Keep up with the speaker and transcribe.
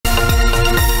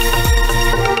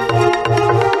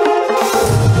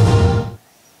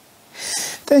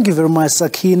Thank you very much,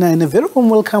 Sakina, and a very warm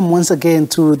welcome once again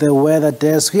to the weather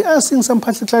desk. We are seeing some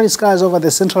partly cloudy skies over the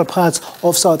central parts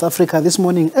of South Africa this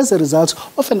morning as a result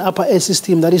of an upper air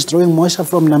system that is drawing moisture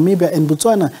from Namibia and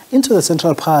Botswana into the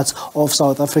central parts of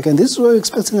South Africa. And this is where we're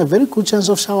expecting a very good chance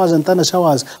of showers and thunder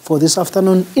showers for this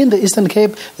afternoon in the Eastern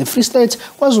Cape, the Free State,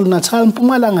 KwaZulu-Natal,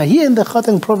 Mpumalanga, here in the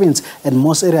Gauteng province, and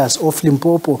most areas of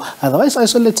Limpopo. Otherwise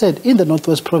isolated in the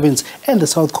Northwest province and the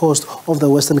south coast of the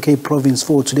Western Cape province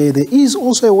for today. There is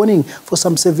also a warning for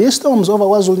some severe storms over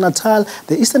KwaZulu-Natal,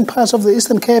 the eastern parts of the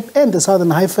Eastern Cape and the southern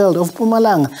highveld of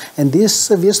Mpumalanga. And these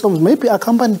severe storms may be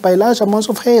accompanied by large amounts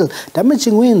of hail,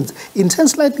 damaging winds,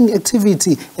 intense lightning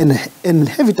activity and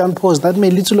heavy downpours that may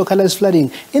lead to localized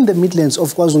flooding in the midlands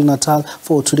of KwaZulu-Natal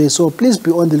for today. So please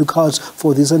be on the lookout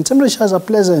for this. And temperatures are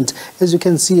pleasant. As you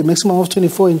can see, a maximum of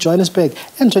 24 in Johannesburg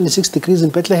and 26 degrees in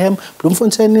Bethlehem.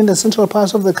 Bloemfontein in the central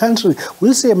parts of the country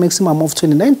will see a maximum of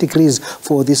 29 degrees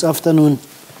for this afternoon.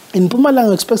 In Mpumalanga,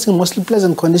 we're expecting mostly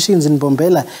pleasant conditions in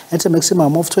Bombela at a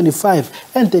maximum of 25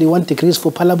 and 31 degrees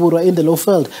for Palabura in the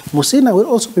Lowveld. Musina will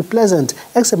also be pleasant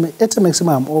at a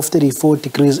maximum of 34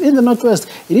 degrees. In the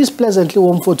northwest, it is pleasantly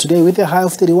warm for today with a high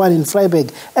of 31 in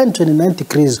Vryburg and 29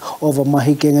 degrees over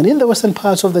Mahikeng. And in the western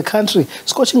parts of the country,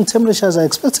 scorching temperatures are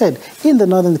expected in the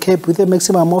Northern Cape with a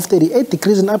maximum of 38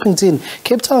 degrees in Uppington.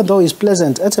 Cape Town, though, is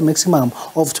pleasant at a maximum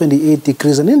of 28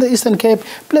 degrees. And in the Eastern Cape,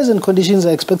 pleasant conditions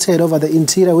are expected over the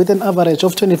interior with an average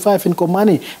of 25 in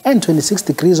Komani and 26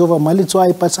 degrees over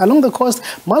Malitswai. But along the coast,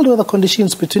 mild weather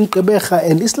conditions between Gqeberha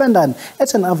and East London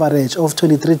at an average of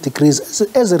 23 degrees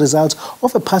as a result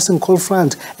of a passing cold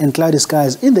front and cloudy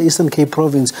skies in the Eastern Cape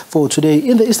province for today.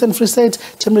 In the Eastern Free State,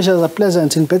 temperatures are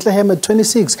pleasant in Bethlehem at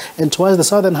 26 and towards the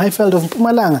southern highveld of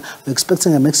Mpumalanga, we're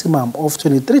expecting a maximum of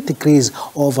 23 degrees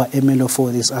over Emelo for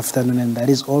this afternoon. And that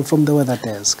is all from the weather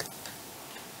desk.